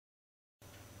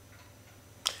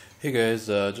Hey guys,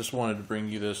 just wanted to bring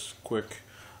you this quick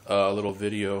little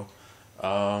video.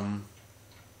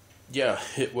 Yeah,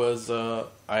 it was,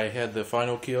 I had the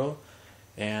final kill,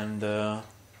 and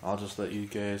I'll just let you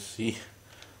guys see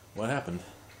what happened.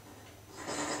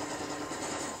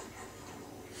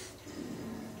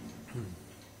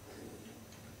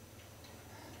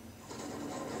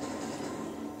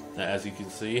 Now, as you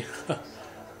can see,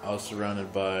 I was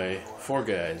surrounded by 4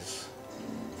 guys.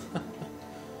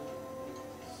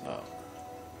 So,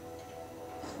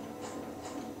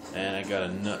 and I got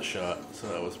a nut shot, so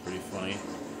that was pretty funny.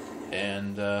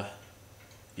 And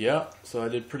yeah, so I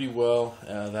did pretty well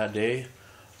that day.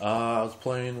 I was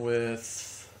playing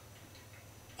with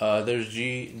there's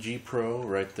G Pro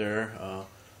right there.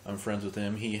 I'm friends with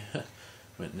him. He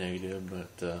went negative,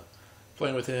 but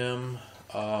playing with him.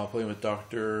 Playing with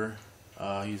Doctor.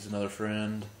 He's another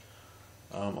friend.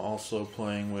 Also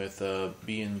playing with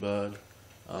B and Bud.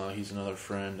 He's another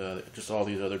friend. Just all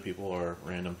these other people are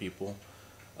random people.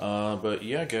 But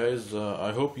yeah, guys,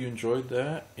 I hope you enjoyed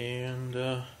that,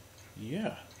 and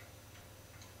yeah.